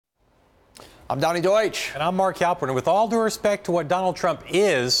I'm Donny Deutsch. And I'm Mark Halperin. And with all due respect to what Donald Trump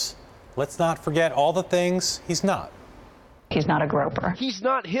is, let's not forget all the things he's not. He's not a groper. He's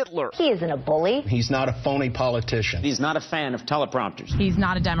not Hitler. He isn't a bully. He's not a phony politician. He's not a fan of teleprompters. He's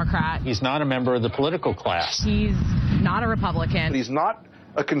not a Democrat. He's not a member of the political class. He's not a Republican. He's not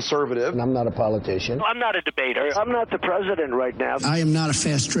a conservative. I'm not a politician. I'm not a debater. I'm not the president right now. I am not a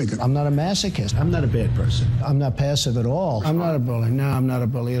fast trigger. I'm not a masochist. I'm not a bad person. I'm not passive at all. I'm not a bully. No, I'm not a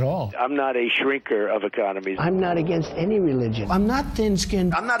bully at all. I'm not a shrinker of economies. I'm not against any religion. I'm not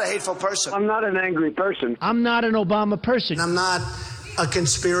thin-skinned. I'm not a hateful person. I'm not an angry person. I'm not an Obama person. I'm not a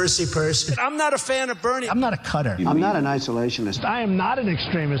conspiracy person. I'm not a fan of Bernie. I'm not a cutter. I'm not an isolationist. I am not an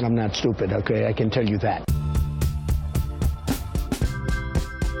extremist. I'm not stupid, okay? I can tell you that.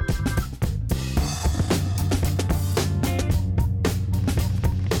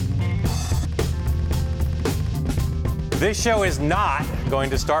 This show is not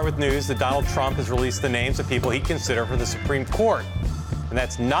going to start with news that Donald Trump has released the names of people he'd consider for the Supreme Court. And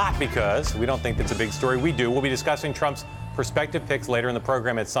that's not because we don't think that's a big story. We do. We'll be discussing Trump's prospective picks later in the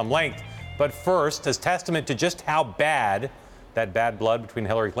program at some length. But first, as testament to just how bad that bad blood between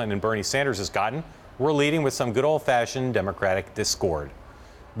Hillary Clinton and Bernie Sanders has gotten, we're leading with some good old-fashioned Democratic discord.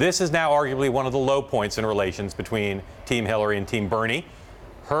 This is now arguably one of the low points in relations between Team Hillary and Team Bernie.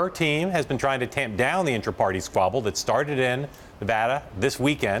 Her team has been trying to tamp down the intra-party squabble that started in Nevada this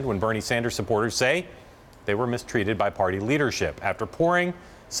weekend when Bernie Sanders supporters say they were mistreated by party leadership. After pouring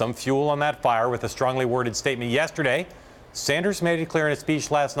some fuel on that fire with a strongly worded statement yesterday, Sanders made it clear in a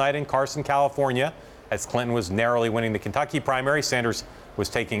speech last night in Carson, California, as Clinton was narrowly winning the Kentucky primary, Sanders was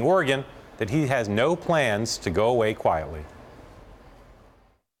taking Oregon, that he has no plans to go away quietly.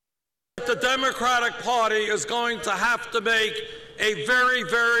 The Democratic Party is going to have to make a very,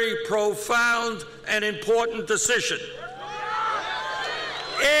 very profound and important decision.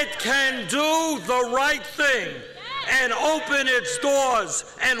 It can do the right thing and open its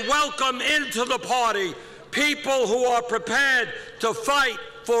doors and welcome into the party people who are prepared to fight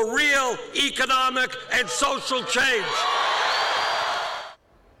for real economic and social change.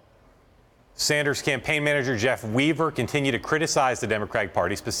 Sanders campaign manager Jeff Weaver continued to criticize the Democratic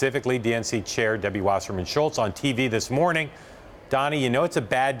Party, specifically DNC Chair Debbie Wasserman Schultz, on TV this morning. Donny, you know it's a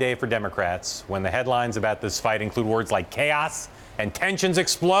bad day for Democrats when the headlines about this fight include words like chaos and tensions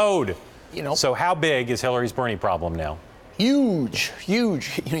explode. So how big is Hillary's Bernie problem now? Huge,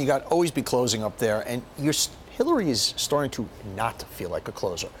 huge. You got to always be closing up there, and Hillary is starting to not feel like a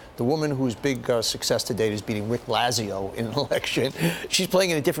closer. The woman whose big success to date is beating Rick Lazio in an election. She's playing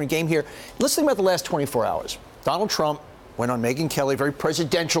in a different game here. Let's think about the last 24 hours. Donald Trump went on Megyn Kelly, very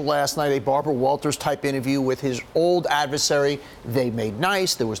presidential last night, a Barbara Walters type interview with his old adversary. They made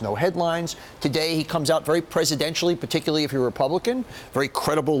nice. There was no headlines. Today he comes out very presidentially, particularly if you're a Republican. Very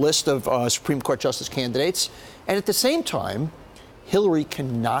credible list of Supreme Court justice candidates. And at the same time, Hillary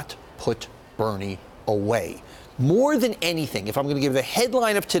cannot put Bernie away. More than anything, if I'm going to give the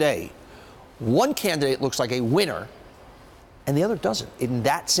headline of today, one candidate looks like a winner and the other doesn't, in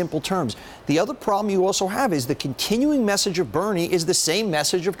that simple terms. The other problem you also have is the continuing message of Bernie is the same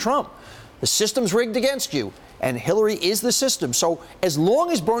message of Trump. The system's rigged against you, and Hillary is the system. So as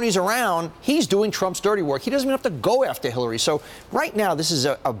long as Bernie's around, he's doing Trump's dirty work. He doesn't even have to go after Hillary. So right now, this is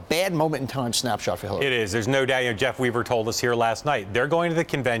a bad moment in time snapshot for Hillary. It is. There's no doubt. Jeff Weaver told us here last night, they're going to the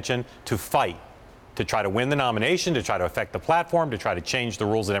convention to fight, to try to win the nomination, to try to affect the platform, to try to change the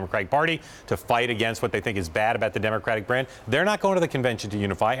rules of the Democratic Party, to fight against what they think is bad about the Democratic brand. They're not going to the convention to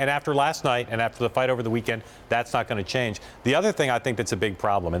unify. And after last night and after the fight over the weekend, that's not going to change. The other thing I think that's a big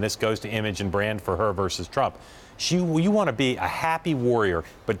problem, and this goes to image and brand for her versus Trump, you want to be a happy warrior,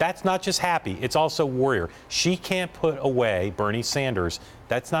 but that's not just happy, it's also warrior. She can't put away Bernie Sanders.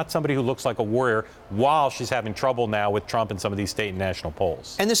 That's not somebody who looks like a warrior while she's having trouble now with Trump in some of these state and national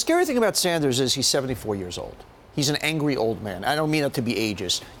polls. And the scary thing about Sanders is he's 74 years old. He's an angry old man. I don't mean it to be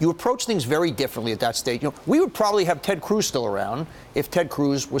ageist. You approach things very differently at that stage. We would probably have Ted Cruz still around if Ted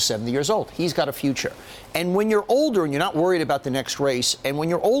Cruz was 70 years old. He's got a future. And when you're older and you're not worried about the next race, and when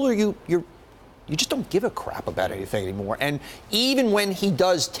you're older, you just don't give a crap about anything anymore. And even when he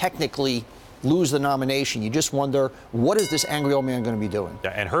does technically lose the nomination, you just wonder, what is this angry old man going to be doing? Yeah,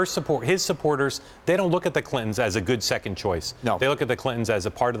 and his supporters, they don't look at the Clintons as a good second choice. No. They look at the Clintons as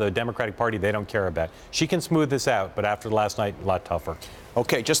a part of the Democratic Party they don't care about. She can smooth this out, but after last night, a lot tougher.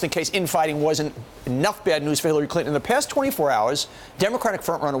 Okay, just in case infighting wasn't enough bad news for Hillary Clinton, in the past 24 hours, Democratic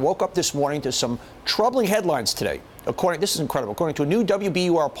frontrunner woke up this morning to some troubling headlines today. This is incredible. According to a new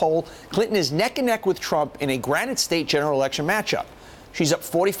WBUR poll, Clinton is neck and neck with Trump in a Granite State general election matchup. She's up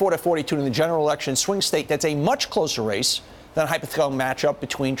 44-42 in the general election swing state. That's a much closer race than a hypothetical matchup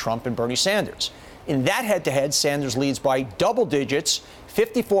between Trump and Bernie Sanders. In that head-to-head, Sanders leads by double digits,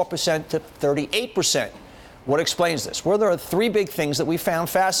 54% to 38%. What explains this? Well, there are three big things that we found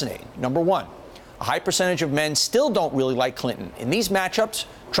fascinating. Number one, a high percentage of men still don't really like Clinton. In these matchups,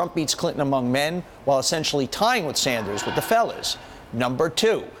 Trump beats Clinton among men while essentially tying with Sanders with the fellas. Number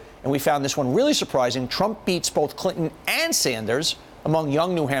two, and we found this one really surprising, Trump beats both Clinton and Sanders among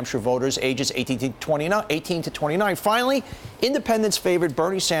young New Hampshire voters ages 18 to 29. Finally, independents favored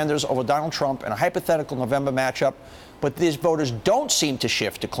Bernie Sanders over Donald Trump in a hypothetical November matchup, but these voters don't seem to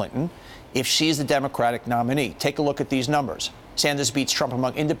shift to Clinton if she's the Democratic nominee. Take a look at these numbers. Sanders beats Trump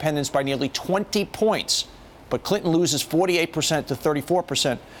among independents by nearly 20 points, but Clinton loses 48% to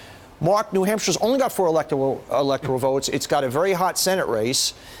 34%. Mark, New Hampshire's only got 4 electoral votes. It's got a very hot Senate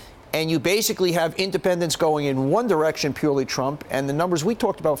race. And you basically have independents going in one direction, purely Trump. And the numbers we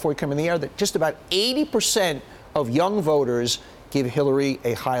talked about before we come in the air, that just about 80% of young voters give Hillary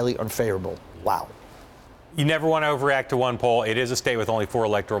a highly unfavorable. Wow. You never want to overreact to one poll. It is a state with only 4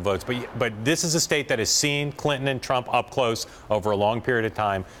 electoral votes. But this is a state that has seen Clinton and Trump up close over a long period of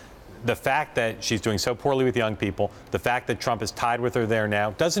time. The fact that she's doing so poorly with young people, the fact that Trump is tied with her there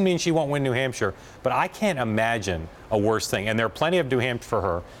now, doesn't mean she won't win New Hampshire. But I can't imagine a worse thing. And there are plenty of New Hampshire for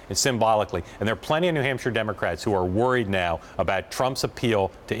her, and symbolically. And there are plenty of New Hampshire Democrats who are worried now about Trump's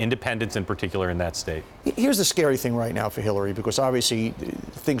appeal to independents in particular in that state. Here's the scary thing right now for Hillary, because obviously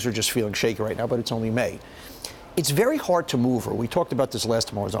things are just feeling shaky right now, but it's only May. It's very hard to move her. We talked about this last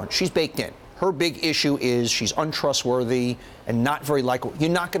time I was on. She's baked in. Her big issue is she's untrustworthy and not very likable. You're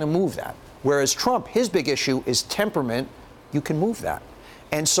not going to move that. Whereas Trump, his big issue is temperament. You can move that.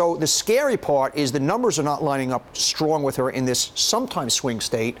 And so the scary part is the numbers are not lining up strong with her in this sometimes swing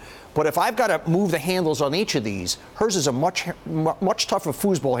state. But if I've got to move the handles on each of these, hers is a much tougher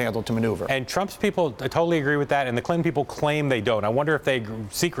foosball handle to maneuver. And Trump's people totally agree with that, and the Clinton people claim they don't. I wonder if they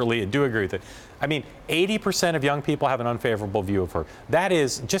secretly do agree with it. I mean, 80% of young people have an unfavorable view of her. That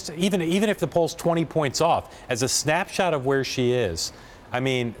is just, even if the poll's 20 points off, as a snapshot of where she is, I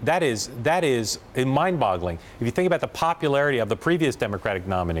mean, that is mind-boggling. If you think about the popularity of the previous Democratic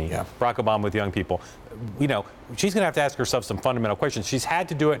nominee, Barack Obama, with young people, you know, she's going to have to ask herself some fundamental questions. She's had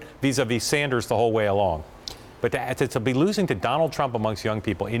to do it vis-a-vis Sanders the whole way along. But to be losing to Donald Trump amongst young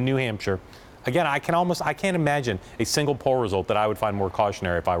people in New Hampshire, again, I can't imagine a single poll result that I would find more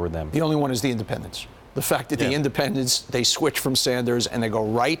cautionary if I were them. The only one is the independents. The fact that the independents, they switch from Sanders and they go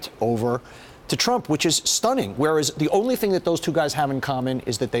right over to Trump, which is stunning. Whereas the only thing that those two guys have in common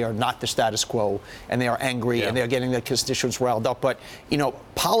is that they are not the status quo, and they are angry, and they are getting their constituents riled up. But, you know,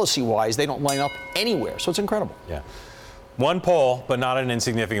 policy-wise, they don't line up anywhere. So it's incredible. Yeah. One poll, but not an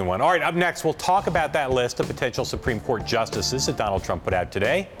insignificant one. All right, up next, we'll talk about that list of potential Supreme Court justices that Donald Trump put out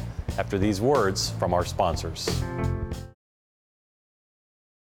today after these words from our sponsors.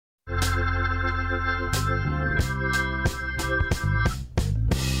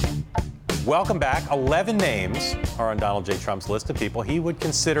 Welcome back. 11 names are on Donald J. Trump's list of people he would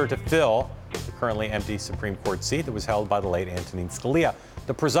consider to fill the currently empty Supreme Court seat that was held by the late Antonin Scalia.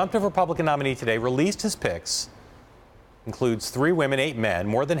 The presumptive Republican nominee today released his picks. Includes 3 women, 8 men.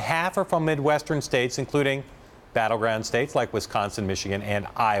 More than half are from Midwestern states, including battleground states like Wisconsin, Michigan, and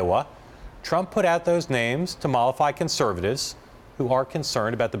Iowa. Trump put out those names to mollify conservatives who are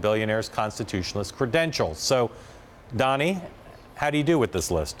concerned about the billionaire's constitutionalist credentials. So, Donny, how do you do with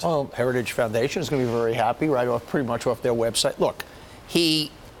this list? Well, Heritage Foundation is going to be very happy, right off, pretty much off their website. Look, he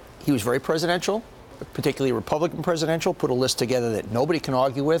was very presidential, particularly Republican presidential, put a list together that nobody can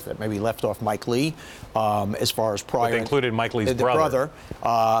argue with, that maybe left off Mike Lee, as far as Pryor. But they included Mike Lee's brother.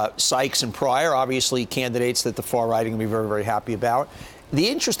 Sykes and Pryor, obviously candidates that the far right are going to be very, very happy about. The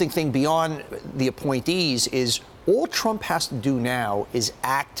interesting thing beyond the appointees is all Trump has to do now is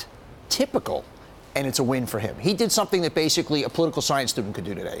act typical, and it's a win for him. He did something that basically a political science student could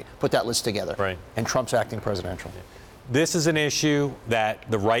do today, put that list together. Right. And Trump's acting presidential. This is an issue that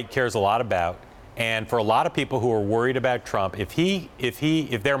the right cares a lot about. And for a lot of people who are worried about Trump,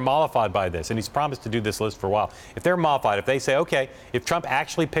 if they're mollified by this, and he's promised to do this list for a while, if they're mollified, if they say, okay, if Trump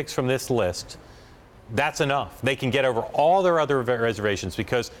actually picks from this list, that's enough. They can get over all their other reservations,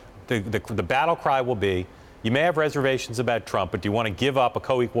 because the battle cry will be, you may have reservations about Trump, but do you want to give up a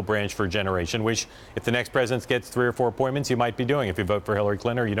co-equal branch for a generation, which if the next president gets 3 or 4 appointments, you might be doing if you vote for Hillary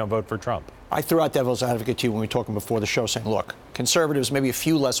Clinton or you don't vote for Trump. I threw out devil's advocate to you when we were talking before the show, saying, look, conservatives, maybe a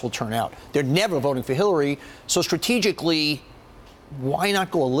few less will turn out. They're never voting for Hillary, so strategically, why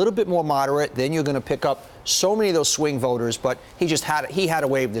not go a little bit more moderate? Then you're going to pick up so many of those swing voters. But he had to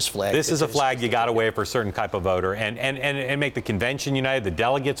wave this flag. This is a flag you got to wave for a certain type of voter, and make the convention united. The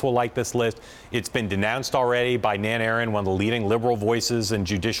delegates will like this list. It's been denounced already by Nan Aaron, one of the leading liberal voices in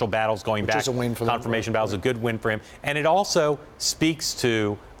judicial battles going back. Which is a win for them. Confirmation battles, a good win for him. And it also speaks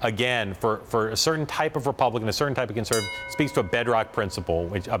to, again, for a certain type of Republican, a certain type of conservative, speaks to a bedrock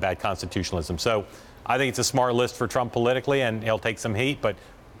principle about constitutionalism. So I think it's a smart list for Trump politically, and he'll take some heat, but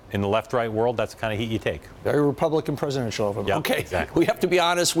in the left-right world, that's the kind of heat you take. Very Republican presidential of him. Yep, okay, exactly. We have to be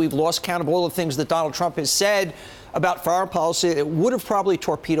honest. We've lost count of all the things that Donald Trump has said about foreign policy that would have probably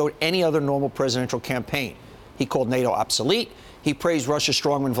torpedoed any other normal presidential campaign. He called NATO obsolete. He praised Russia's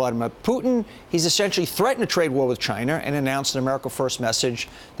strongman Vladimir Putin. He's essentially threatened a trade war with China and announced an America First message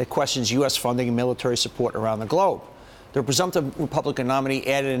that questions U.S. funding and military support around the globe. The presumptive Republican nominee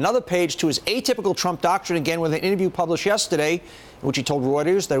added another page to his atypical Trump doctrine, again with an interview published yesterday, in which he told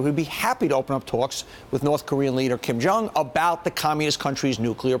Reuters that he would be happy to open up talks with North Korean leader Kim Jong about the communist country's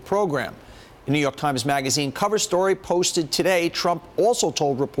nuclear program. A New York Times Magazine cover story posted today, Trump also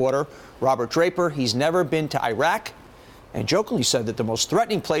told reporter Robert Draper he's never been to Iraq, and jokingly said that the most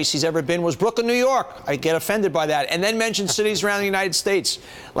threatening place he's ever been was Brooklyn, New York. I get offended by that. And then mentioned cities around the United States,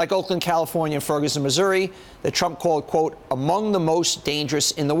 like Oakland, California, and Ferguson, Missouri, that Trump called, quote, among the most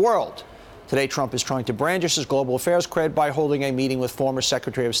dangerous in the world. Today, Trump is trying to brandish his global affairs cred by holding a meeting with former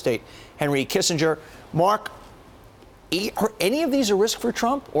Secretary of State Henry Kissinger. Mark, are any of these a risk for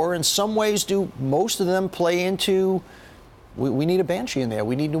Trump? Or in some ways, do most of them play into, we need a banshee in there.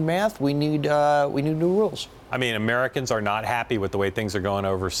 We need new math. We need new rules. I mean, Americans are not happy with the way things are going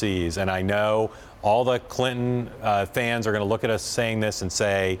overseas. And I know all the Clinton fans are going to look at us saying this and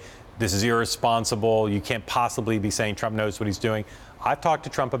say, this is irresponsible. You can't possibly be saying Trump knows what he's doing. I've talked to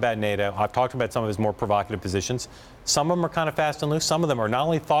Trump about NATO. I've talked about some of his more provocative positions. Some of them are kind of fast and loose. Some of them are not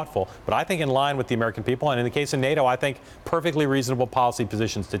only thoughtful, but I think in line with the American people. And in the case of NATO, I think perfectly reasonable policy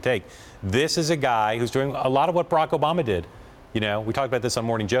positions to take. This is a guy who's doing a lot of what Barack Obama did. You know, we talked about this on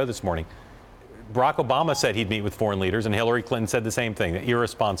Morning Joe this morning. Barack Obama said he'd meet with foreign leaders, and Hillary Clinton said the same thing,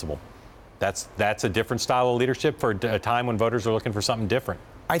 irresponsible. That's a different style of leadership for a time when voters are looking for something different.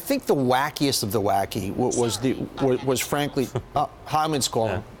 I think the wackiest of the wacky was frankly, Hyman's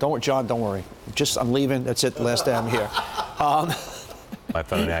calling. Yeah. John, don't worry. I'm leaving. That's it. The last day I'm here. My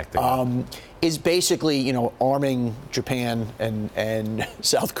phone acting. Is basically, you know, arming Japan and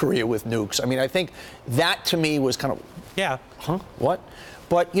South Korea with nukes. I mean, I think that to me was kind of, yeah, huh? What?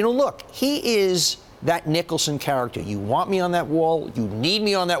 But, you know, look, he is that Nicholson character. You want me on that wall. You need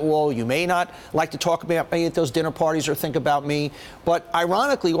me on that wall. You may not like to talk about me at those dinner parties or think about me. But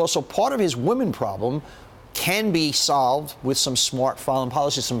ironically, also part of his women problem can be solved with some smart foreign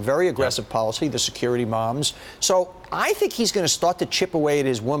policy, some very aggressive policy, the security moms. So I think he's going to start to chip away at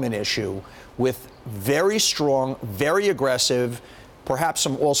his woman issue with very strong, very aggressive, perhaps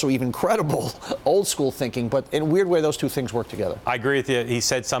some also even credible old school thinking, but in a weird way, those two things work together. I agree with you. He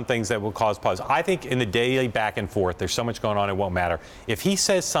said some things that will cause pause. I think in the daily back and forth, there's so much going on, it won't matter. If he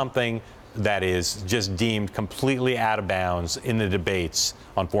says something that is just deemed completely out of bounds in the debates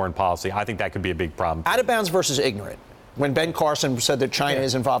on foreign policy, I think that could be a big problem. Out of bounds versus ignorant. When Ben Carson said that China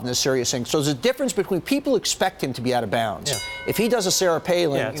is involved in this serious thing. So there's a difference between people expect him to be out of bounds. Yeah. If he does a Sarah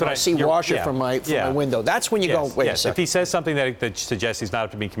Palin, I see washer from my window, that's when you go, wait a second. If he says something that suggests he's not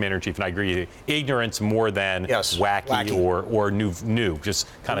up to be commander-in-chief, and I agree with you, ignorance more than wacky. or new, just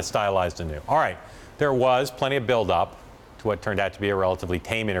kind of stylized and new. All right, there was plenty of build-up to what turned out to be a relatively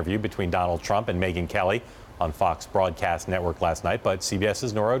tame interview between Donald Trump and Megyn Kelly on Fox Broadcast Network last night, but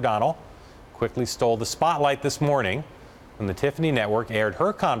CBS's Norah O'Donnell quickly stole the spotlight this morning when the Tiffany Network aired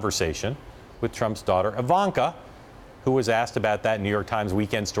her conversation with Trump's daughter, Ivanka, who was asked about that New York Times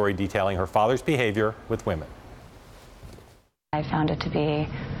weekend story detailing her father's behavior with women. I found it to be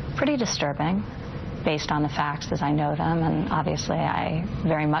pretty disturbing based on the facts as I know them, and obviously I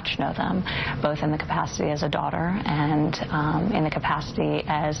very much know them, both in the capacity as a daughter and in the capacity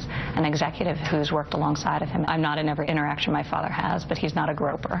as an executive who's worked alongside of him. I'm not in every interaction my father has, but he's not a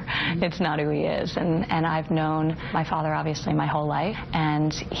groper. It's not who he is. And I've known my father obviously my whole life,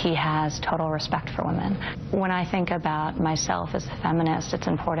 and he has total respect for women. When I think about myself as a feminist, it's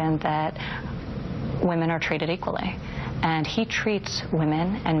important that women are treated equally. And he treats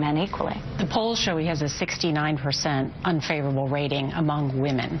women and men equally. The polls show he has a 69% unfavorable rating among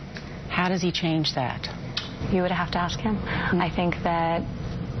women. How does he change that? You would have to ask him. I think that,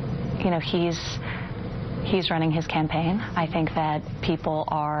 you know, he's running his campaign. I think that people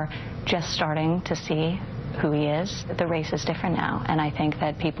are just starting to see who he is. The race is different now, and I think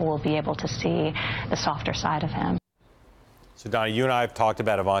that people will be able to see the softer side of him. So, Donny, you and I have talked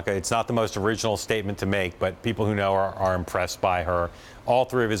about Ivanka. It's not the most original statement to make, but people who know are impressed by her. All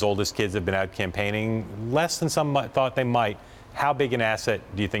three of his oldest kids have been out campaigning less than some thought they might. How big an asset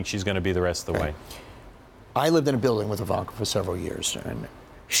do you think she's going to be the rest of the way? I lived in a building with Ivanka for several years, and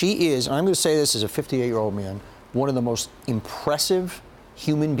she is, and I'm going to say this as a 58-year-old man, one of the most impressive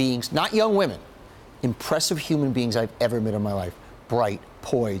human beings, not young women, impressive human beings I've ever met in my life. Bright,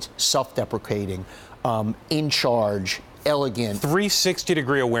 poised, self-deprecating, in charge, elegant.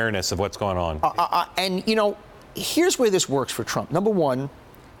 360-degree awareness of what's going on. And, you know, here's where this works for Trump. Number one,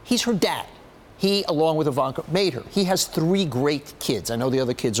 he's her dad. He, along with Ivanka, made her. He has 3 great kids. I know the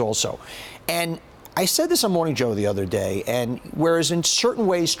other kids also. And I said this on Morning Joe the other day, and whereas in certain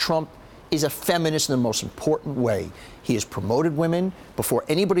ways Trump is a feminist in the most important way, he has promoted women before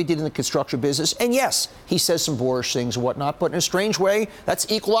anybody did in the construction business. And yes, he says some boorish things and whatnot, but in a strange way, that's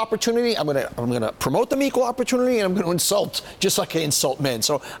equal opportunity. I'm gonna promote them equal opportunity, and I'm gonna insult just like I insult men.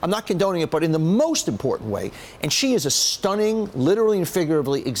 So I'm not condoning it, but in the most important way. And she is a stunning, literally and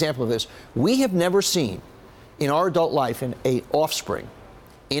figuratively, example of this. We have never seen in our adult life an offspring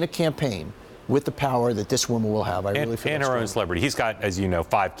in a campaign with the power that this woman will have. I really feel and her own celebrity. He's got, as you know,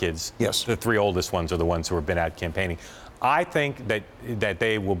 5 kids. Yes. The 3 oldest ones are the ones who have been out campaigning. I think that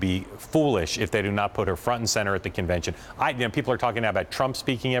they will be foolish if they do not put her front and center at the convention. People are talking now about Trump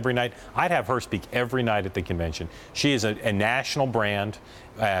speaking every night. I'd have her speak every night at the convention. She is a national brand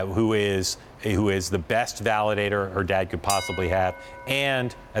who is the best validator her dad could possibly have.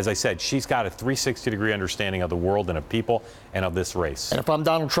 And as I said, she's got a 360-degree understanding of the world and of people and of this race. And if I'm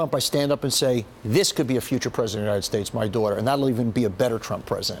Donald Trump, I stand up and say, this could be a future president of the United States, my daughter, and that'll even be a better Trump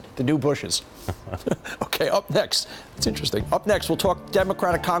president. The new Bushes. Okay, up next, it's interesting. Up next, we'll talk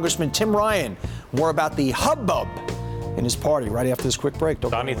Democratic Congressman Tim Ryan, more about the hubbub in his party right after this quick break.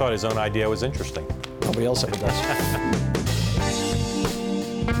 Donny thought his own idea was interesting. Nobody else ever does.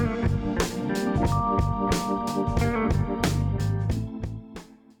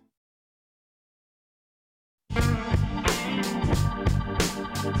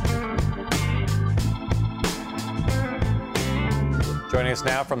 Joining us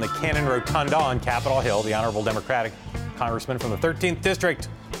now from the Cannon Rotunda on Capitol Hill, the Honorable Democratic Congressman from the 13th District,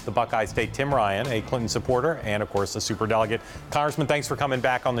 the Buckeye State, Tim Ryan, a Clinton supporter, and, of course, the superdelegate. Congressman, thanks for coming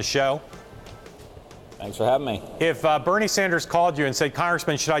back on the show. Thanks for having me. If Bernie Sanders called you and said,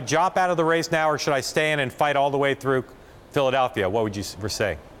 Congressman, should I drop out of the race now or should I stay in and fight all the way through Philadelphia, what would you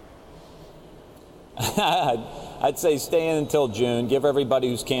say? I'd say stay in until June. Give everybody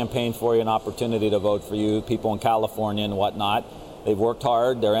who's campaigned for you an opportunity to vote for you, people in California and whatnot. They've worked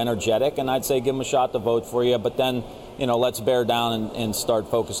hard, they're energetic, and I'd say give them a shot to vote for you. But then, let's bear down and start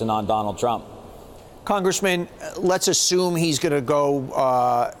focusing on Donald Trump. Congressman, let's assume he's going to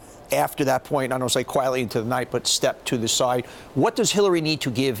go after that point, I don't say quietly into the night, but step to the side. What does Hillary need to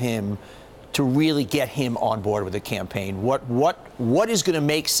give him to really get him on board with the campaign? What is going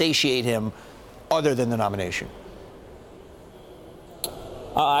to satiate him other than the nomination?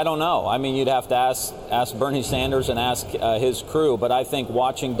 I don't know. I mean, you'd have to ask Bernie Sanders and ask his crew. But I think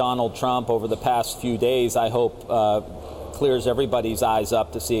watching Donald Trump over the past few days, I hope clears everybody's eyes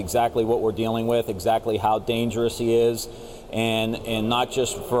up to see exactly what we're dealing with, exactly how dangerous he is, and not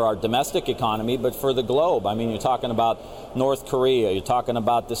just for our domestic economy, but for the globe. I mean, you're talking about North Korea. You're talking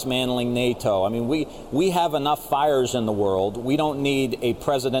about dismantling NATO. I mean, we have enough fires in the world. We don't need a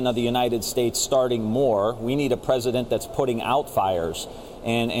president of the United States starting more. We need a president that's putting out fires.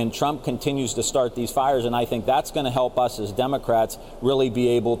 And Trump continues to start these fires, and I think that's going to help us as Democrats really be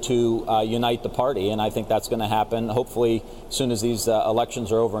able to unite the party, and I think that's going to happen hopefully as soon as these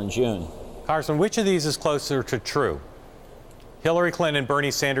elections are over in June. Congressman, which of these is closer to true? Hillary Clinton and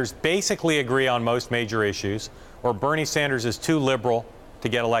Bernie Sanders basically agree on most major issues, or Bernie Sanders is too liberal to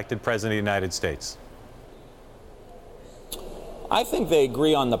get elected president of the United States? I think they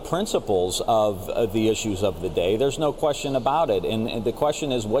agree on the principles of the issues of the day. There's no question about it. And the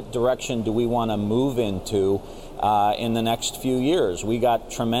question is, what direction do we want to move into in the next few years? We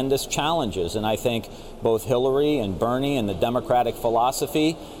got tremendous challenges. And I think both Hillary and Bernie and the Democratic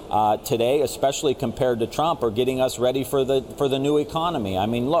philosophy today, especially compared to Trump, are getting us ready for the new economy. I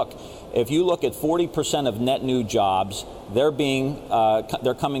mean, look, if you look at 40% of net new jobs, they're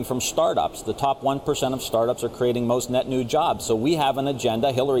coming from startups. The top 1% of startups are creating most net new jobs. So we have an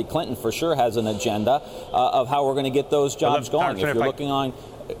agenda. Hillary Clinton for sure has an agenda of how we're going to get those jobs going. If you're looking on,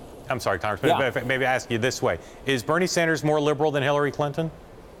 I'm sorry, Congressman. Yeah. But maybe I ask you this way: is Bernie Sanders more liberal than Hillary Clinton?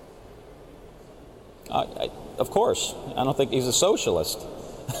 Of course. I don't think he's a socialist.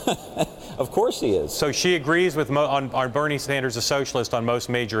 Of course he is. So she agrees with on Bernie Sanders, a socialist, on most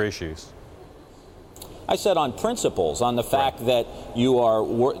major issues. I said on principles, on the fact that you are,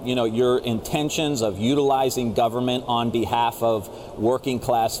 your intentions of utilizing government on behalf of working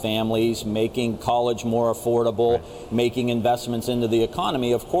class families, making college more affordable, making investments into the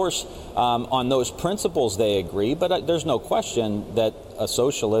economy. Of course, on those principles they agree, but there's no question that a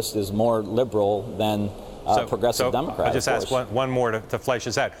socialist is more liberal than progressive Democrat. I'll just ask one more to flesh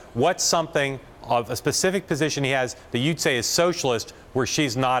this out. What's something of a specific position he has that you'd say is socialist where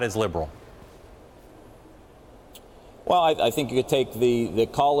she's not as liberal? Well, I think you could take the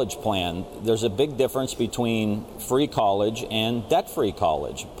college plan. There's a big difference between free college and debt-free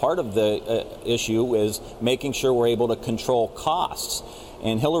college. Part of the issue is making sure we're able to control costs.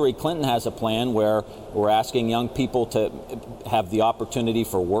 And Hillary Clinton has a plan where we're asking young people to have the opportunity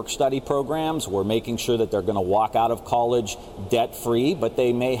for work-study programs. We're making sure that they're going to walk out of college debt-free, but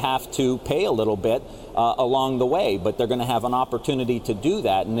they may have to pay a little bit along the way, but they're going to have an opportunity to do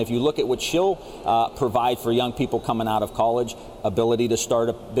that. And if you look at what she'll provide for young people coming out of college, ability to start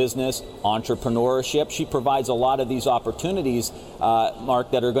a business, entrepreneurship, she provides a lot of these opportunities,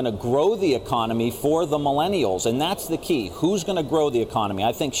 Mark, that are going to grow the economy for the millennials. And that's the key. Who's going to grow the economy?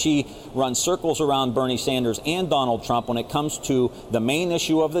 I think she runs circles around Bernie Sanders and Donald Trump when it comes to the main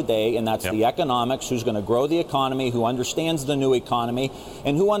issue of the day, and that's the economics. Who's going to grow the economy, who understands the new economy,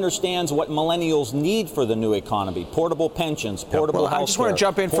 and who understands what millennials need for the new economy. Portable pensions, portable health care. I just want to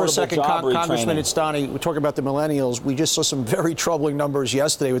jump in for a second, Congressman. It's Donny. We're talking about the millennials. We just saw some very troubling numbers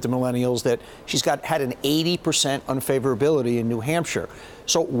yesterday with the millennials that she's had an 80% unfavorability in New Hampshire.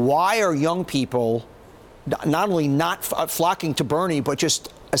 So why are young people not only not flocking to Bernie, but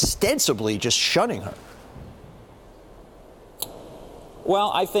just ostensibly just shunning her?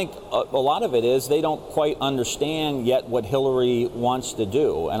 Well, I think a lot of it is they don't quite understand yet what Hillary wants to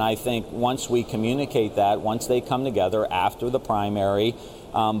do. And I think once we communicate that, once they come together after the primary,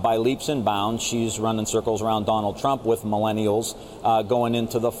 by leaps and bounds, she's running circles around Donald Trump with millennials going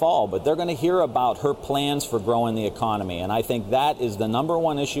into the fall. But they're going to hear about her plans for growing the economy. And I think that is the number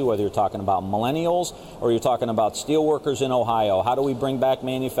one issue, whether you're talking about millennials or you're talking about steel workers in Ohio. How do we bring back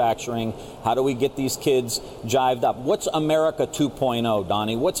manufacturing? How do we get these kids jived up? What's America 2.0,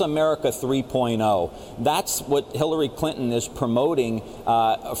 Donny? What's America 3.0? That's what Hillary Clinton is promoting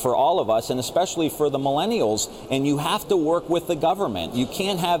for all of us, and especially for the millennials. And you have to work with the government. You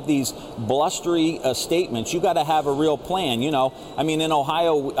can't have these blustery statements. You got to have a real plan. You know, I mean, in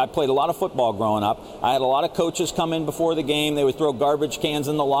Ohio, I played a lot of football growing up. I had a lot of coaches come in before the game. They would throw garbage cans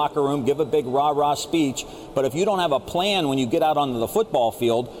in the locker room, give a big rah-rah speech. But if you don't have a plan when you get out onto the football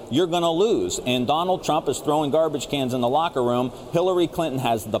field, you're going to lose. And Donald Trump is throwing garbage cans in the locker room. Hillary Clinton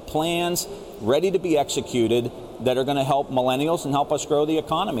has the plans ready to be executed that are going to help millennials and help us grow the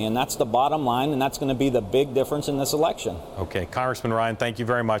economy. And that's the bottom line, and that's going to be the big difference in this election. Okay, Congressman Ryan, thank you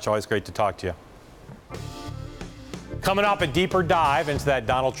very much. Always great to talk to you. Coming up, a deeper dive into that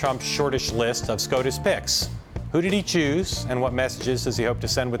Donald Trump shortish list of SCOTUS picks. Who did he choose, and what messages does he hope to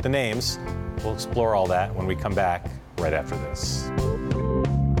send with the names? We'll explore all that when we come back right after this.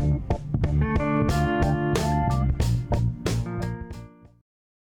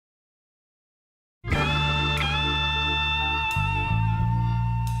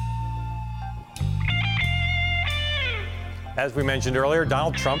 As we mentioned earlier,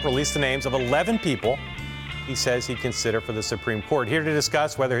 Donald Trump released the names of 11 people he says he'd consider for the Supreme Court. Here to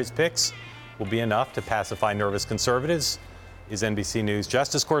discuss whether his picks will be enough to pacify nervous conservatives is NBC News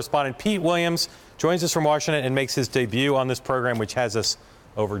justice correspondent Pete Williams. Joins us from Washington and makes his debut on this program, which has us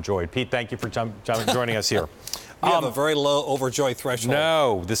overjoyed. Pete, thank you for joining us here. You have a very low overjoy threshold.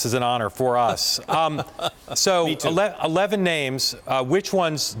 No, this is an honor for us. So 11 names. Which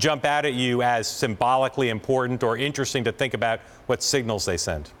ones jump out at you as symbolically important or interesting to think about what signals they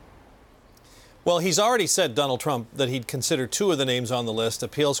send? Well, he's already said, Donald Trump, that he'd consider two of the names on the list,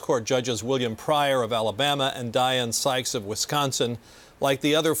 appeals court judges William Pryor of Alabama and Dianne Sykes of Wisconsin. Like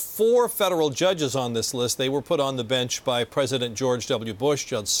the other 4 federal judges on this list, they were put on the bench by President George W. Bush.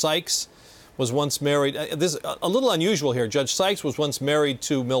 Judge Sykes was once married. This is a little unusual here. Judge Sykes was once married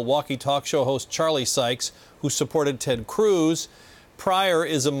to Milwaukee talk show host Charlie Sykes, who supported Ted Cruz. Pryor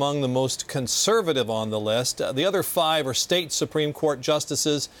is among the most conservative on the list. The other 5 are state Supreme Court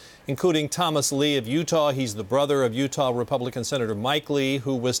justices, including Thomas Lee of Utah. He's the brother of Utah Republican Senator Mike Lee,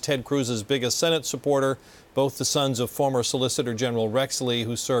 who was Ted Cruz's biggest Senate supporter, both the sons of former Solicitor General Rex Lee,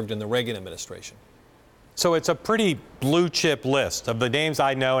 who served in the Reagan administration. So it's a pretty blue chip list of the names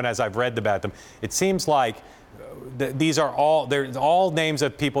I know, and as I've read about them, it seems like these are all names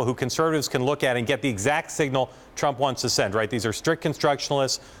of people who conservatives can look at and get the exact signal Trump wants to send, right? These are strict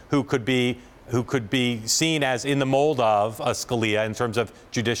constructionalists who could be seen as in the mold of a Scalia in terms of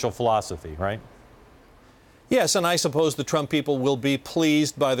judicial philosophy, right? Yes, and I suppose the Trump people will be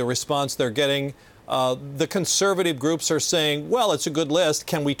pleased by the response they're getting. The conservative groups are saying, well, it's a good list.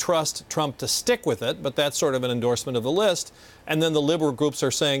 Can we trust Trump to stick with it? But that's sort of an endorsement of the list. And then the liberal groups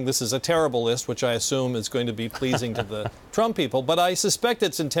are saying this is a terrible list, which I assume is going to be pleasing to the Trump people. But I suspect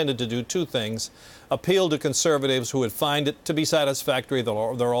it's intended to do two things: appeal to conservatives who would find it to be satisfactory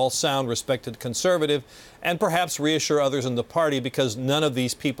that they're all sound, respected conservative, and perhaps reassure others in the party, because none of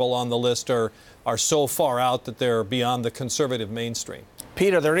these people on the list are so far out that they're beyond the conservative mainstream.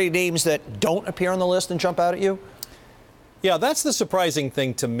 Pete, are there any names that don't appear on the list and jump out at you? Yeah, that's the surprising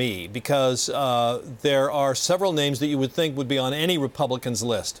thing to me, because there are several names that you would think would be on any Republican's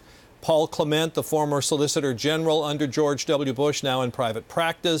list. Paul Clement, the former Solicitor General under George W. Bush, now in private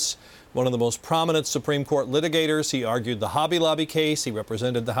practice, one of the most prominent Supreme Court litigators. He argued the Hobby Lobby case. He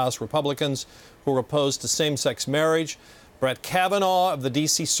represented the House Republicans who were opposed to same-sex marriage. Brett Kavanaugh of the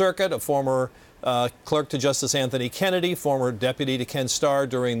D.C. Circuit, a former clerk to Justice Anthony Kennedy, former deputy to Ken Starr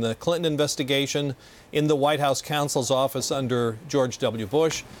during the Clinton investigation, in the White House counsel's office under George W.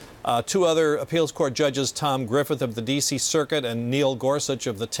 Bush. Two other appeals court judges, Tom Griffith of the D.C. Circuit and Neil Gorsuch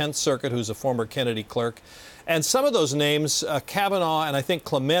of the 10th Circuit, who's a former Kennedy clerk. And some of those names, Kavanaugh and I think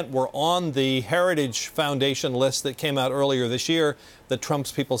Clement, were on the Heritage Foundation list that came out earlier this year that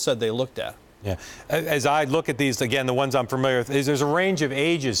Trump's people said they looked at. Yeah. As I look at these, again, the ones I'm familiar with, there's a range of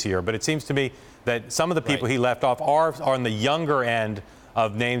ages here, but it seems to me that some of the people he left off are on the younger end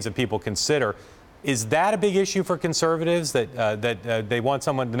of names that people consider. Is that a big issue for conservatives, that they want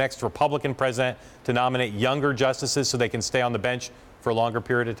someone, the next Republican president, to nominate younger justices so they can stay on the bench for a longer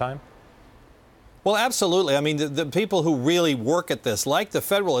period of time? Well, absolutely. I mean, the people who really work at this, like the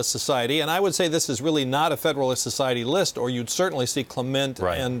Federalist Society, and I would say this is really not a Federalist Society list, or you'd certainly see Clement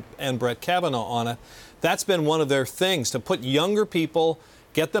and Brett Kavanaugh on it. That's been one of their things, to put younger people,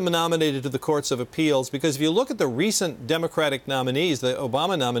 get them nominated to the courts of appeals, because if you look at the recent Democratic nominees, the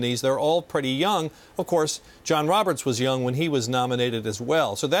Obama nominees, they're all pretty young. Of course, John Roberts was young when he was nominated as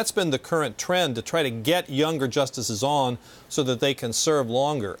well. So that's been the current trend, to try to get younger justices on so that they can serve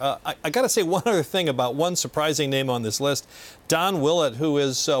longer. I got to say one other thing about one surprising name on this list. Don Willett, who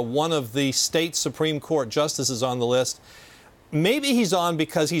is one of the state Supreme Court justices on the list. Maybe he's on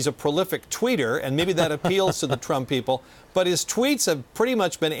because he's a prolific tweeter, and maybe that appeals to the Trump people. But his tweets have pretty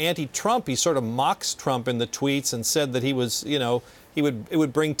much been anti-Trump. He sort of mocks Trump in the tweets and said that he was, you know, it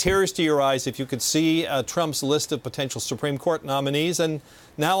would bring tears to your eyes if you could see Trump's list of potential Supreme Court nominees, and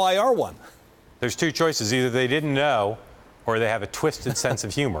now I are one. There's two choices. Either they didn't know, or they have a twisted sense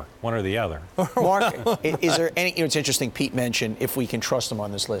of humor, one or the other. Mark, is there any, it's interesting, Pete mentioned if we can trust him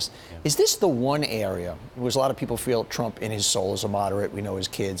on this list. Yeah. Is this the one area, because a lot of people feel Trump in his soul is a moderate, we know his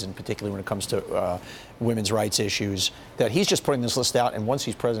kids, and particularly when it comes to women's rights issues, that he's just putting this list out, and once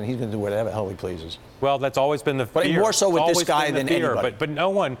he's president, he's going to do whatever the hell he pleases? Well, that's always been the fear. But more so with this guy than anybody. But no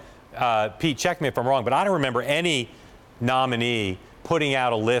one, Pete, check me if I'm wrong, but I don't remember any nominee putting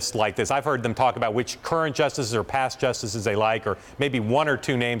out a list like this. I've heard them talk about which current justices or past justices they like, or maybe one or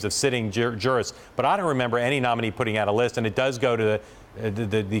two names of sitting jurists. But I don't remember any nominee putting out a list. And it does go to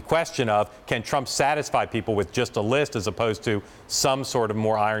the question of, can Trump satisfy people with just a list as opposed to some sort of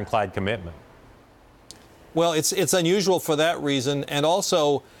more ironclad commitment? Well, it's unusual for that reason. And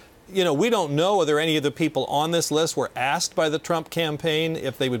also, you know, we don't know whether any of the people on this list were asked by the Trump campaign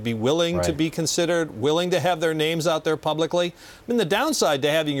if they would be willing to be considered, willing to have their names out there publicly. I mean, the downside to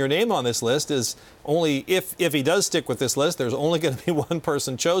having your name on this list is only if he does stick with this list, there's only going to be one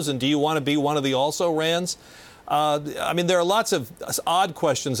person chosen. Do you want to be one of the also-rans? I mean, there are lots of odd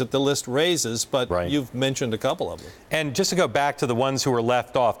questions that the list raises, but you've mentioned a couple of them. And just to go back to the ones who were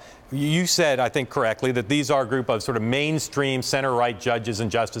left off, you said, I think correctly, that these are a group of sort of mainstream center-right judges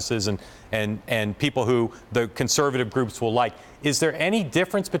and justices and people who the conservative groups will like. Is there any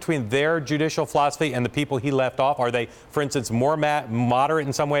difference between their judicial philosophy and the people he left off? Are they, for instance, more moderate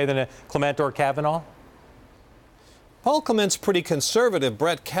in some way than a Clement or Kavanaugh? Paul Clement's pretty conservative.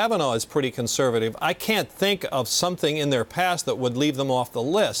 Brett Kavanaugh is pretty conservative. I can't think of something in their past that would leave them off the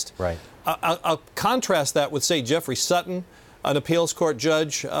list. Right. I'll contrast that with, say, Jeffrey Sutton, an appeals court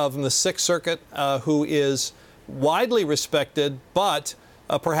judge from the 6th Circuit, who is widely respected, but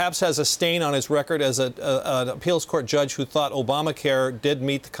perhaps has a stain on his record as an appeals court judge who thought Obamacare did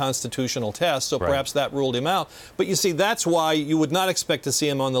meet the constitutional test, so perhaps that ruled him out. But you see, that's why you would not expect to see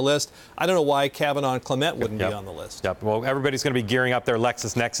him on the list. I don't know why Kavanaugh and Clement wouldn't be on the list. Well, everybody's going to be gearing up their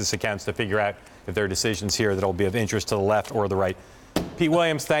LexisNexis accounts to figure out if there are decisions here that will be of interest to the left or the right. Pete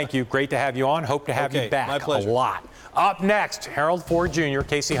Williams, thank you. Great to have you on. Hope to have you back my pleasure. A lot. Up next, Harold Ford Jr.,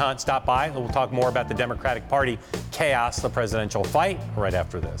 Kasie Hunt stop by. We'll talk more about the Democratic Party chaos, the presidential fight, right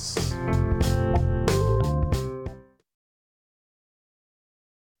after this.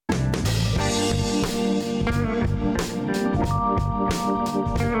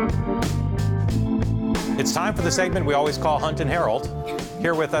 It's time for the segment we always call Hunt and Herald.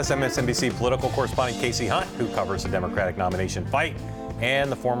 Here with us, MSNBC political correspondent Kasie Hunt, who covers the Democratic nomination fight,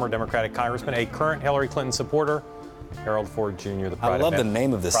 and the former Democratic congressman, a current Hillary Clinton supporter, Harold Ford Jr. The Pride I love the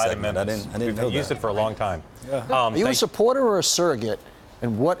name of this segment. I didn't know that. We've used it for a long time. Yeah. Are you a supporter or a surrogate,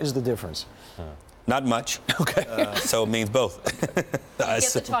 and what is the difference? Not much. Okay. So it means both. You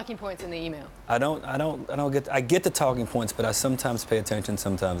get the talking points in the email. I get the talking points, but I sometimes pay attention,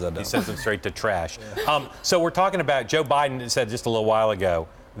 sometimes I don't. He sends them straight to trash. So we're talking about, Joe Biden said just a little while ago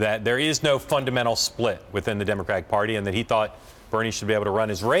that there is no fundamental split within the Democratic Party, and that he thought Bernie should be able to run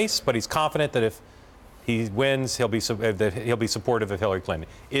his race, but he's confident that if he wins, he'll be supportive of Hillary Clinton.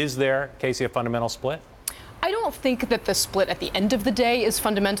 Is there, Kasie, a fundamental split? I don't think that the split at the end of the day is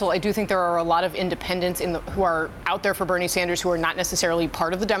fundamental. I do think there are a lot of independents who are out there for Bernie Sanders who are not necessarily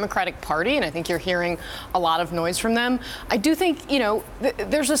part of the Democratic Party, and I think you're hearing a lot of noise from them. I do think,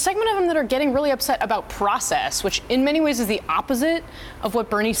 there's a segment of them that are getting really upset about process, which in many ways is the opposite of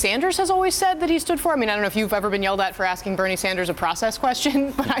what Bernie Sanders has always said that he stood for. I mean, I don't know if you've ever been yelled at for asking Bernie Sanders a process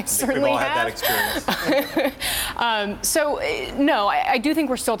question, but I certainly we've all have. Had that experience. No, I do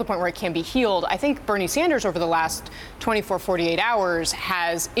think we're still at the point where it can be healed. I think Bernie Sanders over the last 24, 48 hours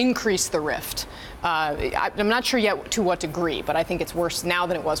has increased the rift. I'm not sure yet to what degree, but I think it's worse now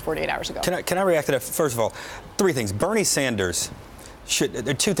than it was 48 hours ago. Can I react to that? First of all, three things. Bernie Sanders there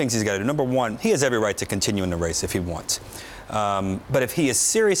are two things he's got to do. Number one, he has every right to continue in the race if he wants. But if he is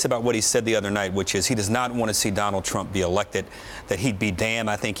serious about what he said the other night, which is he does not want to see Donald Trump be elected, that he'd be damned,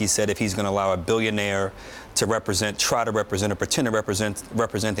 I think he said, if he's going to allow a billionaire to try to represent or pretend to represent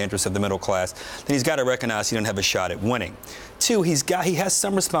the interests of the middle class, then he's got to recognize he doesn't have a shot at winning. Two, he has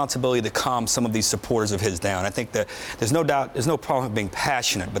some responsibility to calm some of these supporters of his down. I think that there's no doubt, there's no problem with being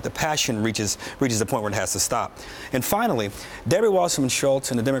passionate, but the passion reaches the point where it has to stop. And finally, Debbie Wasserman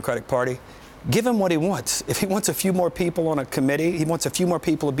Schultz and the Democratic Party, give him what he wants. If he wants a few more people on a committee, he wants a few more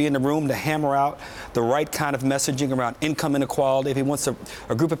people to be in the room to hammer out the right kind of messaging around income inequality, if he wants a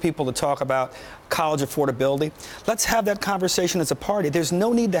group of people to talk about college affordability, let's have that conversation as a party. There's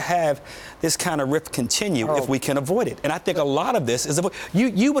no need to have this kind of rift continue if we can avoid it. And I think a lot of this is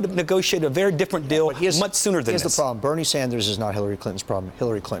you would have negotiated a very different deal much sooner than this. Here's the problem. Bernie Sanders is not Hillary Clinton's problem.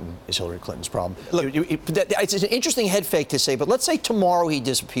 Hillary Clinton is Hillary Clinton's problem. Look, it's an interesting head fake to say, but let's say tomorrow he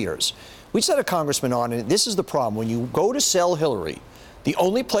disappears. We just had a congressman on, and this is the problem. When you go to sell Hillary, the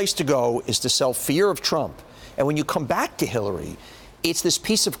only place to go is to sell fear of Trump. And when you come back to Hillary, it's this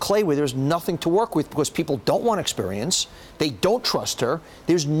piece of clay where there's nothing to work with because people don't want experience. They don't trust her.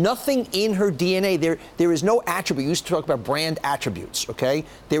 There's nothing in her DNA. There is no attribute. You used to talk about brand attributes, okay?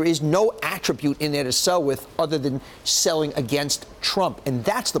 There is no attribute in there to sell with other than selling against Trump. And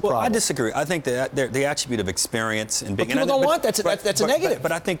that's the problem. I disagree. I think that the attribute of experience and being... But people don't want that. That's a negative.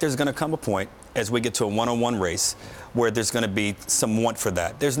 But I think there's going to come a point as we get to a one-on-one race where there's going to be some want for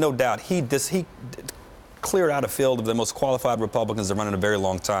that. There's no doubt. He cleared out a field of the most qualified Republicans that run in a very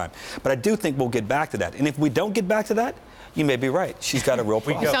long time. But I do think we'll get back to that. And if we don't get back to that, you may be right. She's got a real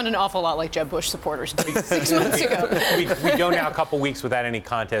problem. You sound an awful lot like Jeb Bush supporters 6 months ago. We go now a couple weeks without any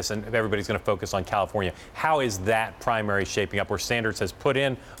contest, and everybody's going to focus on California. How is that primary shaping up, where Sanders has put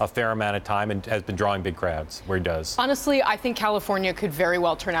in a fair amount of time and has been drawing big crowds, where he does? Honestly, I think California could very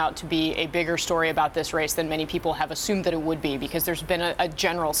well turn out to be a bigger story about this race than many people have assumed that it would be, because there's been a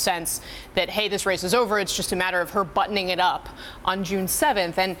general sense that, hey, this race is over. It's just a matter of her buttoning it up on June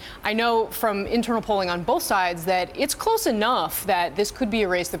 7th. And I know from internal polling on both sides that it's close enough that this could be a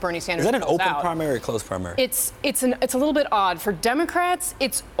race that Bernie Sanders pulls out. Is that an open out. primary or closed primary? It's a little bit odd. For Democrats,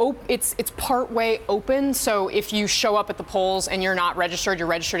 it's part way open. So if you show up at the polls and you're not registered, you're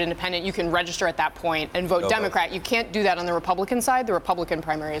registered independent, you can register at that point and vote Democrat. You can't do that on the Republican side. The Republican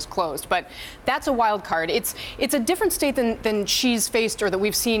primary is closed. But that's a wild card. It's a different state than she's faced or that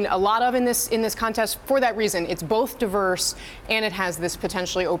we've seen a lot of in this contest. For that reason, it's both diverse and it has this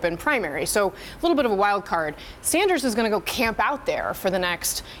potentially open primary. So a little bit of a wild card. Sanders is going to go camp out there for the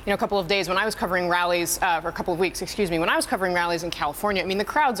next couple of days. When I was covering rallies, for a couple of weeks, when I was covering rallies in California, I mean, the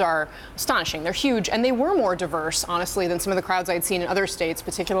crowds are astonishing. They're huge, and they were more diverse, honestly, than some of the crowds I'd seen in other states,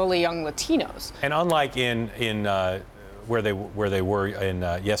 particularly young Latinos. And unlike in where they were in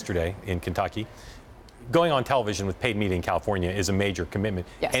yesterday in Kentucky, going on television with paid media in California is a major commitment.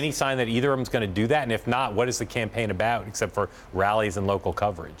 Yes. Any sign that either of them is going to do that? And if not, what is the campaign about except for rallies and local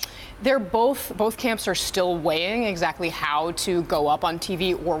coverage? They're both camps are still weighing exactly how to go up on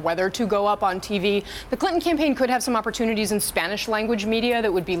TV or whether to go up on TV. The Clinton campaign could have some opportunities in Spanish language media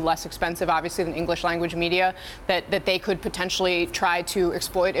that would be less expensive, obviously, than English language media that they could potentially try to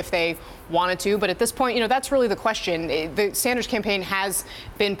exploit if they wanted to. But at this point, that's really the question. The Sanders campaign has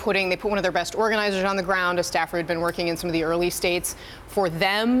been they put one of their best organizers on the ground, a staffer who had been working in some of the early states. For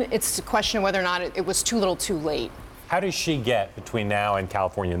them, it's a question of whether or not it was too little too late. How does she get between now and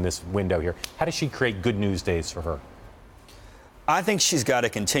California in this window here? How does she create good news days for her? I think she's got to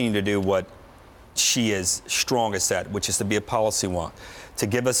continue to do what she is strongest at, which is to be a policy wonk, to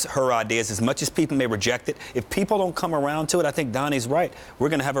give us her ideas as much as people may reject it. If people don't come around to it, I think Donny's right. We're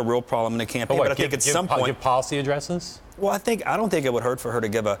going to have a real problem in the campaign. But I think at some point, give policy addresses? Well, I don't think it would hurt for her to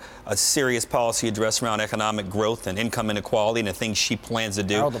give a serious policy address around economic growth and income inequality and the things she plans to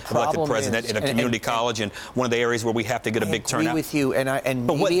do as elected president in a community college and one of the areas where we have to get a big turnout. I agree with you, and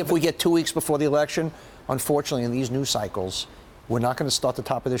maybe if we get 2 weeks before the election, unfortunately, in these news cycles, we're not going to start the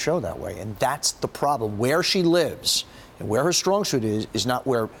top of the show that way, and that's the problem. Where she lives and where her strong suit is not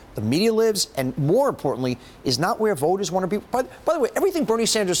where the media lives, and more importantly, is not where voters want to be. By the way, everything Bernie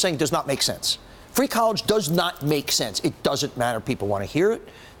Sanders is saying does not make sense. Free college does not make sense. It doesn't matter. People want to hear it.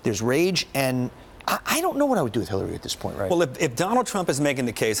 There's rage, and I don't know what I would do with Hillary at this point, right? Well, if Donald Trump is making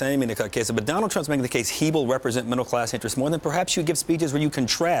the case, I didn't mean to cut Kasie, but Donald Trump's making the case he will represent middle-class interests more, then perhaps you give speeches where you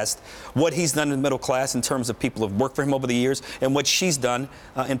contrast what he's done in the middle class in terms of people who have worked for him over the years and what she's done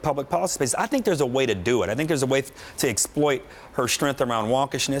in public policy spaces. I think there's a way to do it. I think there's a way to exploit her strength around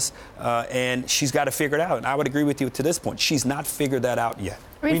wonkishness, and she's got to figure it out. And I would agree with you to this point. She's not figured that out yet.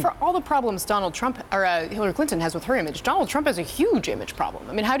 I mean, for all the problems Donald Trump or Hillary Clinton has with her image, Donald Trump has a huge image problem.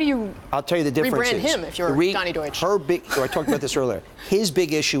 I mean, how do you I'll tell you the difference rebrand him if you're Donny Deutsch? I talked about this earlier. His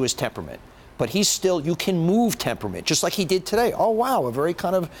big issue is temperament. But you can move temperament, just like he did today. Oh, wow, a very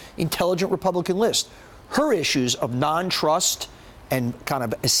kind of intelligent Republican list. Her issues of non-trust and kind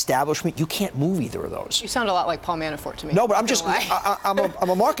of establishment, you can't move either of those. You sound a lot like Paul Manafort to me. No, but I'm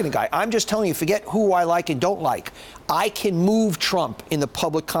a marketing guy. I'm just telling you, forget who I like and don't like. I can move Trump in the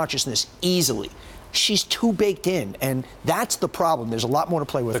public consciousness easily. She's too baked in, and that's the problem. There's a lot more to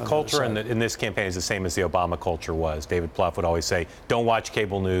play with. The culture in this campaign is the same as the Obama culture was. David Plouffe would always say, don't watch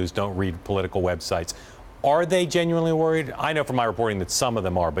cable news, don't read political websites. Are they genuinely worried? I know from my reporting that some of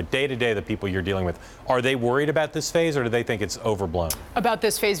them are, but day to day, the people you're dealing with, are they worried about this phase, or do they think it's overblown? About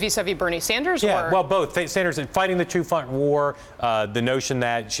this phase vis-a-vis Bernie Sanders? Yeah, well, both. Sanders fighting the two-front war, the notion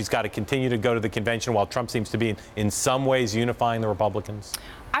that she's got to continue to go to the convention while Trump seems to be, in some ways, unifying the Republicans.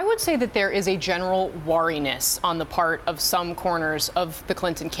 I would say that there is a general wariness on the part of some corners of the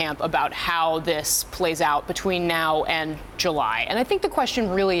Clinton camp about how this plays out between now and July. And I think the question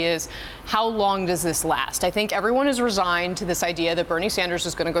really is, how long does this last? I think everyone is resigned to this idea that Bernie Sanders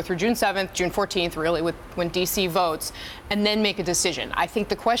is going to go through June 7th, June 14th, really, when D.C. votes, and then make a decision. I think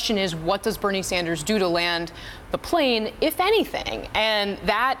the question is, what does Bernie Sanders do to land the plane, if anything? And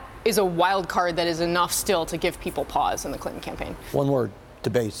that is a wild card that is enough still to give people pause in the Clinton campaign. One word.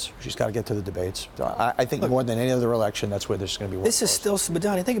 Debates. She's got to get to the debates. I think more than any other election, that's where there's going to be. This is still, but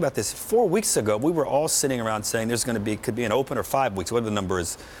Donny, think about this. 4 weeks ago, we were all sitting around saying could be an open, or 5 weeks, whatever the number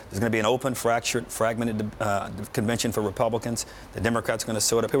is. There's going to be an open, fragmented convention for Republicans. The Democrats are going to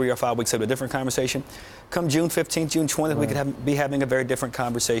sew it up. Here we are 5 weeks ago, a different conversation. Come June 15th, June 20th, we could be having a very different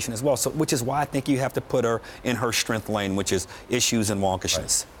conversation as well. So, which is why I think you have to put her in her strength lane, which is issues and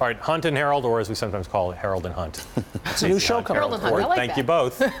wonkishness. All right, Hunt and Harold, or as we sometimes call it, Harold and Hunt. It's a new show coming up. I like Thank you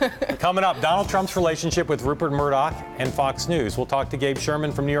both. Coming up, Donald Trump's relationship with Rupert Murdoch and Fox News. We'll talk to Gabe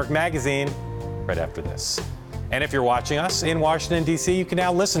Sherman from New York Magazine right after this. And if you're watching us in Washington, D.C., you can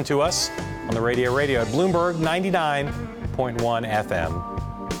now listen to us on the radio at Bloomberg 99.1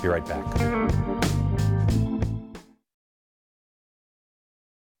 FM. Be right back.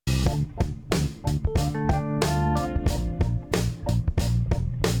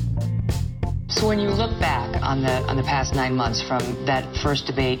 So when you look back on the past 9 months from that first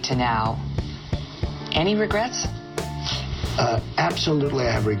debate to now, any regrets? Absolutely,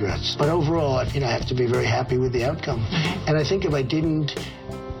 I have regrets. But overall, I have to be very happy with the outcome. And I think if I didn't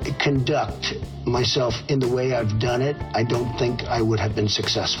conduct myself in the way I've done it, I don't think I would have been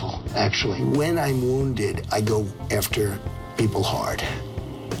successful, actually. When I'm wounded, I go after people hard,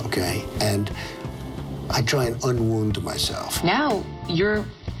 okay? And I try and unwound myself. Now you're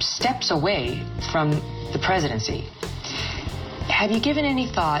steps away from the presidency. Have you given any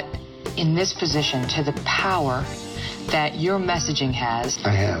thought in this position to the power that your messaging has? I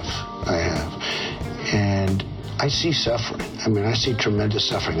have. I see suffering. I mean, I see tremendous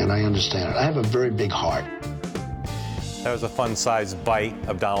suffering, and I understand it. I have a very big heart. That was a fun-sized bite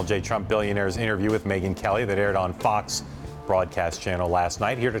of Donald J. Trump billionaire's interview with Megyn Kelly that aired on Fox broadcast channel last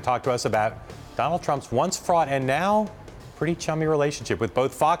night. Here to talk to us about Donald Trump's once fraught and now pretty chummy relationship with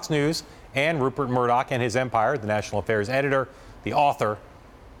both Fox News and Rupert Murdoch and his empire, the national affairs editor, the author,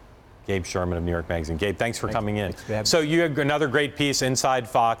 Gabe Sherman of New York Magazine. Gabe, thanks for coming in. So you have another great piece inside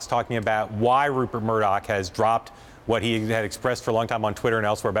Fox talking about why Rupert Murdoch has dropped what he had expressed for a long time on Twitter and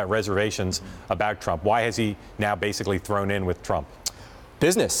elsewhere about reservations about Trump. Why has he now basically thrown in with Trump?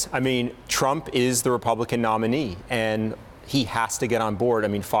 Business. I mean, Trump is the Republican nominee, and he has to get on board. I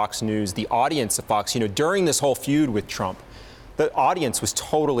mean, Fox News, the audience of Fox, during this whole feud with Trump, the audience was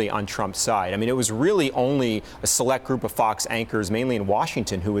totally on Trump's side. I mean, it was really only a select group of Fox anchors, mainly in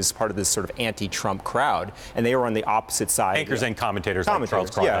Washington, who was part of this sort of anti-Trump crowd, and they were on the opposite side. Anchors and commentators like Charles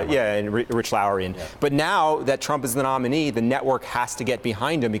Cronin. Yeah, and Rich Lowry. But now that Trump is the nominee, the network has to get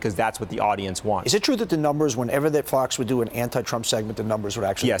behind him because that's what the audience wants. Is it true that the numbers, whenever that Fox would do an anti-Trump segment, the numbers would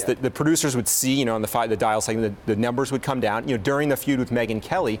actually Yes, the producers would see, on the dial segment, the numbers would come down. During the feud with Megyn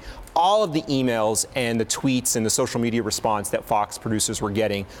Kelly, all of the emails and the tweets and the social media response that Fox producers were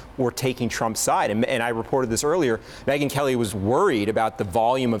getting were taking Trump's side. And I reported this earlier. Megyn Kelly was worried about the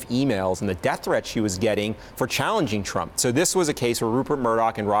volume of emails and the death threats she was getting for challenging Trump. So this was a case where Rupert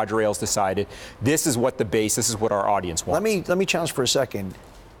Murdoch and Roger Ailes decided this is what this is what our audience wants. Let me challenge for a second.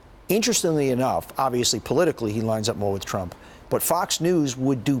 Interestingly enough, obviously politically he lines up more with Trump. But Fox News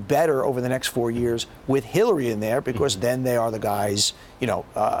would do better over the next 4 years with Hillary in there because then they are the guys,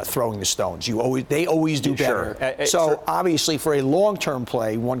 throwing the stones. They always do better. Sure. So obviously, for a long-term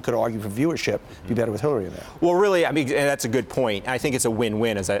play, one could argue for viewership, be better with Hillary in there. Well, really, I mean, and that's a good point. I think it's a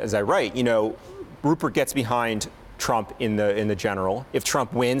win-win, as I write. Rupert gets behind Trump in the general. If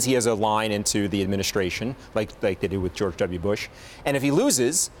Trump wins, he has a line into the administration, like they did with George W. Bush. And if he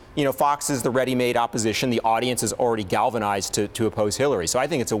loses, Fox is the ready-made opposition. The audience is already galvanized to oppose Hillary. So I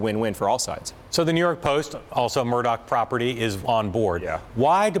think it's a win-win for all sides. So the New York Post, also Murdoch property, is on board. Yeah.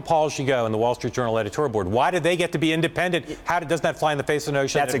 Why did Paul Gigot and the Wall Street Journal editorial board, why did they get to be independent? Doesn't that fly in the face of the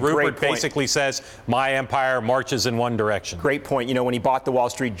notion that Rupert basically says, my empire marches in one direction? Great point. When he bought the Wall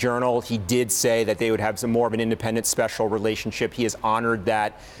Street Journal, he did say that they would have some more of an independent special relationship. He has honored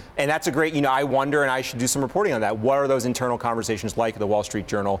that. And that's a great, I wonder, and I should do some reporting on that. What are those internal conversations like at the Wall Street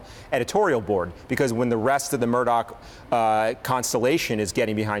Journal editorial board? Because when the rest of the Murdoch constellation is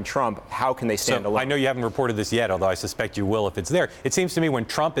getting behind Trump, how can they stand alone? I know you haven't reported this yet, although I suspect you will if it's there. It seems to me when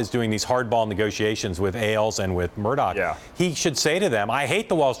Trump is doing these hardball negotiations with Ailes and with Murdoch, he should say to them, I hate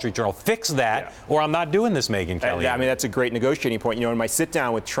the Wall Street Journal, fix that, or I'm not doing this, Megyn Kelly. I mean, that's a great negotiating point. In my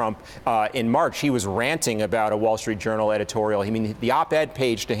sit-down with Trump in March, he was ranting about a Wall Street Journal editorial. I mean, the op-ed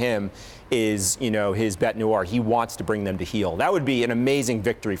page to him is, his bête noire. He wants to bring them to heel. That would be an amazing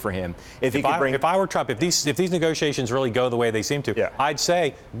victory for him. If I were Trump, if these negotiations really go the way they seem to, I'd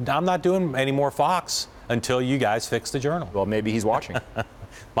say, I'm not doing any more Fox until you guys fix the Journal. Well, maybe he's watching.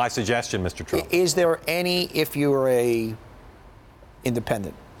 My suggestion, Mr. Trump. Is there any, if you're a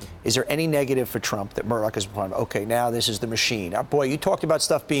independent, is there any negative for Trump that Murdoch is behind? Okay, now this is the machine. Now, boy, you talked about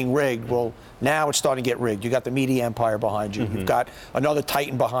stuff being rigged. Well, now it's starting to get rigged. You got the media empire behind you. You've got another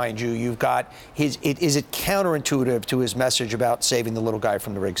Titan behind you. You've got is it counterintuitive to his message about saving the little guy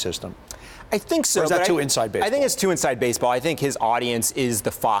from the rigged system? I think so. Or is that too inside baseball? I think it's too inside baseball. I think his audience is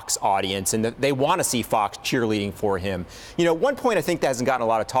the Fox audience, and they want to see Fox cheerleading for him. One point I think that hasn't gotten a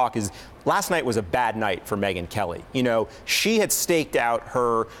lot of talk is last night was a bad night for Megyn Kelly. She had staked out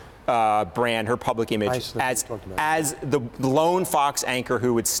her brand, her public image, as the lone Fox anchor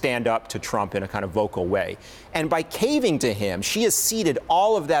who would stand up to Trump in a kind of vocal way. And by caving to him, she has ceded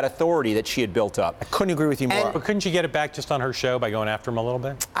all of that authority that she had built up. I couldn't agree with you more. But couldn't you get it back just on her show by going after him a little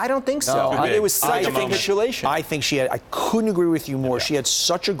bit? I don't think so. No, it was such a capitulation. I think she had. I couldn't agree with you more. She had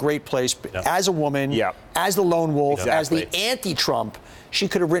such a great place as a woman, as the lone wolf, as the anti-Trump. She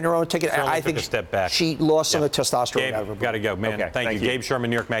could have written her own ticket. I think a step back. She lost some of the testosterone out of her. Got to go, man. Okay, thank you. Gabe Sherman,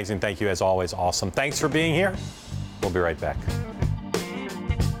 New York Magazine. Thank you as always. Awesome. Thanks for being here. We'll be right back.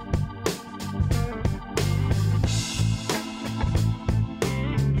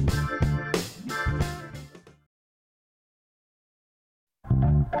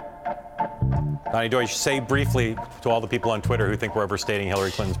 Donny, Deutsch, say briefly to all the people on Twitter who think we're overstating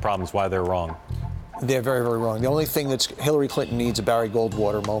Hillary Clinton's problems why they're wrong. They're very, very wrong. The only thing that's Hillary Clinton needs a Barry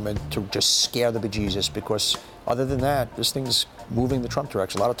Goldwater moment to just scare the bejesus, because other than that, this thing's moving the Trump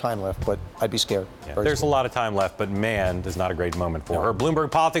direction. A lot of time left, but I'd be scared. There's a lot of time left, but man, there's not a great moment for her.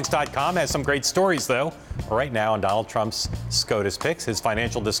 BloombergPolitics.com has some great stories, though, right now on Donald Trump's SCOTUS picks, his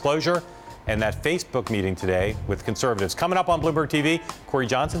financial disclosure, and that Facebook meeting today with conservatives. Coming up on Bloomberg TV, Corey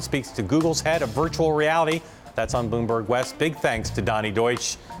Johnson speaks to Google's head of virtual reality. That's on Bloomberg West. Big thanks to Donny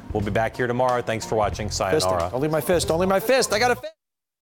Deutsch. We'll be back here tomorrow. Thanks for watching. Sayonara. Only my fist. Only my fist. I got a fist.